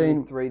 there has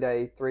been 3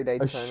 day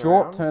a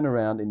short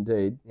turnaround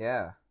indeed.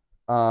 Yeah.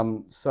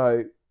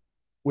 So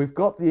we've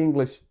got the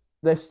English.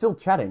 They're still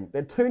chatting.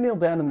 They're 2-0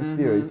 down in the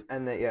series,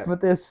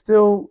 but they're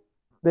still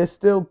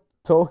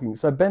talking.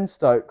 So Ben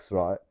Stokes,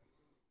 right?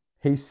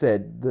 He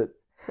said that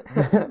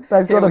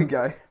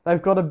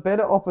they've got a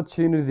better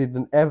opportunity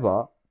than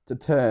ever to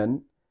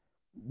turn.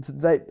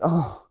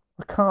 I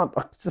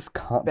just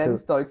can't. Ben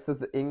Stokes says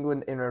that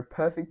England are in a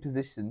perfect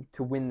position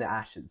to win the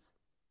Ashes.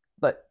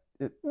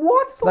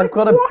 What? What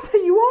are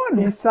you on?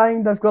 He's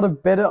saying they've got a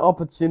better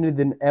opportunity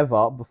than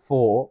ever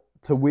before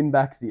to win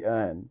back the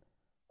urn.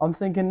 I'm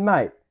thinking,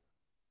 mate,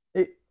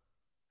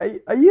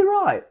 are you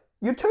right?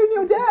 You're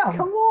 2-0 down.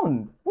 Come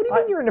on. What do you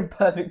mean you're in a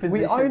perfect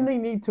position? We only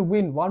need to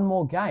win one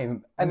more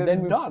game and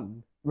then we're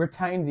done.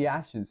 Retain the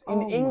Ashes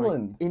in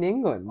England. In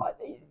England?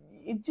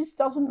 It just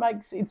doesn't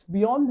make sense. It's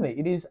beyond me.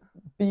 It is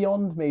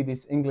beyond me,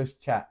 this English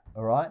chat,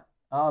 all right?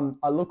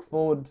 I look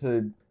forward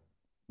to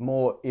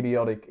more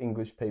idiotic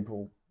English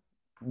people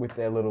with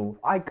their little...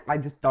 I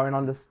just don't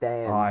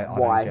understand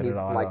why he's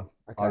like...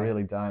 Okay. I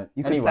really don't.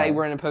 You could say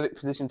we're in a perfect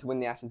position to win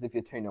the Ashes if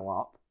you're 2-0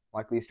 up.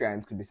 Like the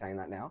Australians could be saying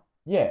that now.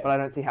 Yeah. But I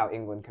don't see how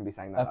England can be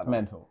saying that. That's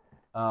mental.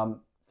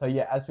 So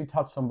yeah, as we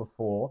touched on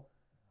before,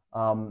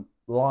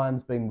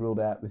 Lyon's been ruled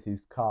out with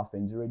his calf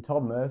injury.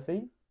 Todd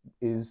Murphy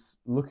is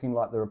looking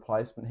like the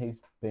replacement. He's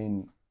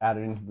been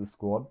added into the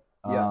squad.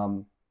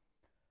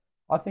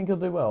 I think he'll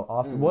do well.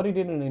 After what he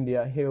did in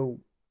India, he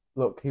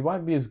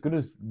won't be as good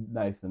as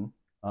Nathan,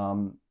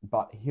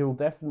 but he'll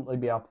definitely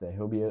be up there.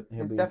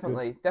 He's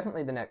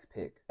definitely the next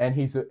pick. And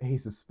he's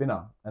a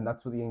spinner, and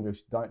that's what the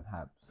English don't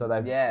have. So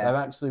they've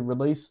actually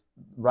released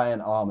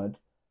Rayan Ahmed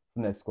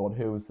from their squad,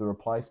 who was the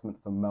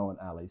replacement for Moeen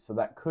Ali. So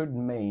that could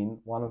mean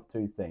one of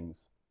two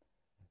things: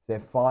 they're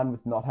fine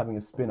with not having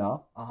a spinner,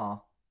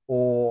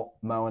 or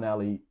Moeen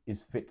Ali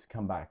is fit to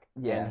come back.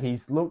 Yeah, and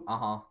he's looked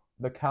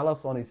the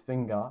callus on his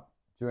finger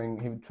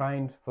he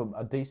trained for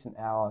a decent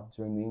hour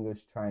during the English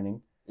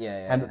training.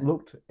 And it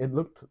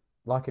looked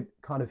like it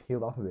kind of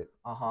healed up a bit.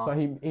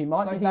 So he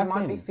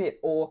might be fit,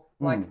 or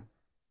like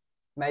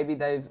maybe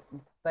they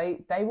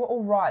were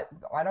all right.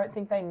 I don't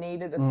think they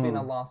needed a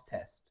spinner last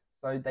test,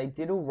 so they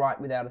did all right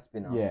without a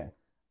spinner. Yeah.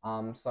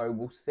 So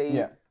we'll see.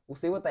 Yeah. We'll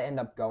see what they end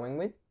up going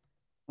with.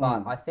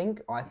 But I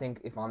think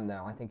if I'm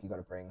there, I think you got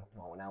to bring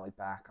Molinelli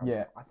back.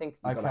 I think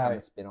you got to have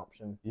a spin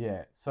option.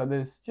 Yeah. So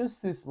there's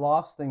just this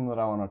last thing that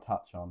I want to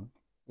touch on.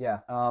 Yeah.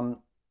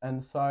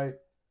 And so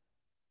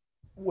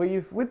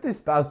with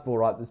this Bazball,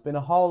 right, there's been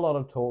a whole lot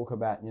of talk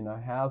about,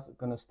 how's it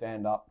going to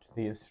stand up to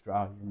the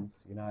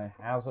Australians?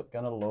 How's it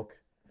going to look?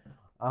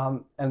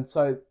 And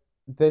so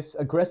this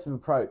aggressive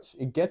approach,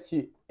 it gets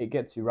you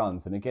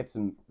runs, and it gets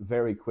them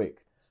very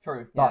quick. It's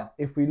true. But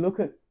if we look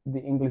at the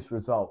English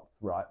results,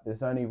 right,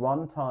 there's only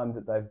one time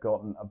that they've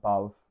gotten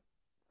above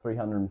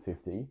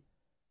 350,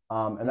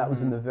 and that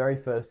was in the very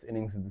first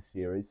innings of the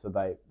series. So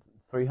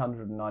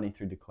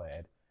 393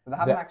 declared. So they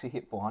haven't actually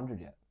hit 400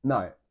 yet.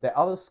 No, their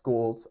other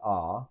scores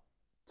are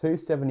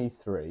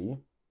 273,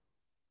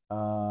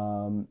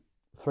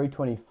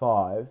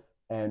 325,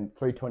 and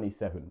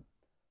 327.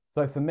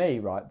 So for me,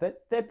 right,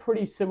 they're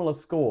pretty similar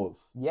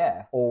scores.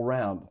 Yeah. All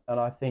round, and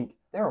I think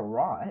they're all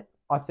right.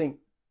 I think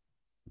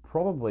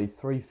probably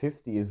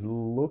 350 is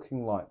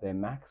looking like their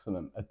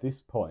maximum at this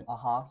point.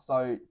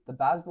 So the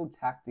Bazball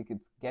tactic,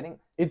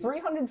 it's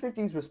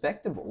 350 is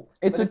respectable.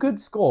 It's a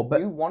good score, but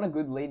you want a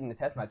good lead in the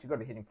test match, you've got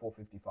to hit him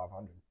 450,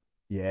 500.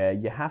 Yeah,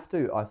 you have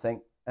to, I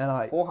think.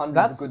 And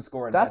 400 is a good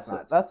score in a test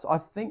match. I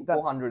think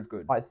 400 is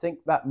good. I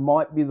think that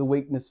might be the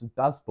weakness with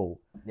Bazball.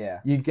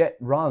 Yeah. You get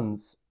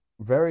runs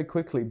very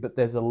quickly, but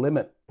there's a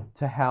limit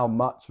to how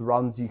much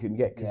runs you can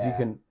get, because you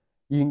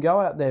can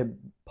go out there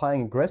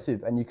playing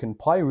aggressive and you can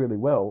play really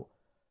well,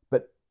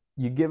 but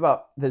you give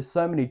up. There's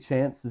so many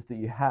chances that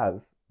you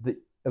have that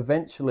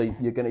eventually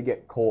you're going to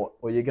get caught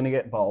or you're going to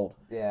get bowled.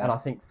 Yeah. And I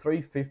think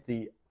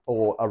 350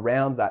 or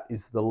around that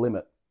is the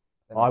limit.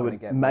 I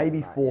would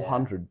maybe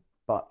 400,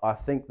 but I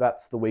think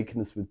that's the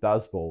weakness with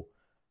Bazball.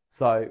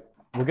 So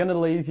we're going to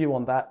leave you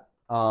on that.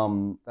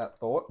 That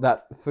thought.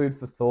 That food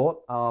for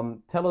thought.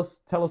 Tell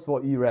us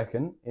what you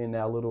reckon in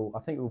our little. I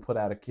think we'll put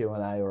out a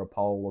Q&A or a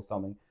poll or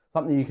something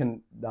you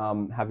can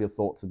have your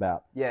thoughts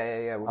about.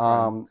 Yeah. We'll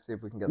try and see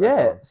if we can get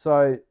that done.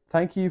 So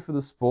thank you for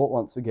the support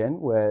once again.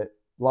 We're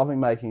loving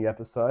making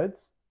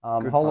episodes.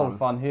 A whole lot of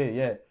fun here.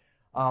 Yeah.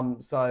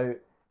 So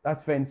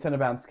that's been Centre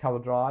Bounce Cover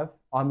Drive.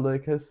 I'm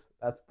Lucas.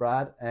 That's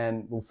Brad,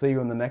 and we'll see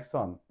you in the next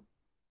one.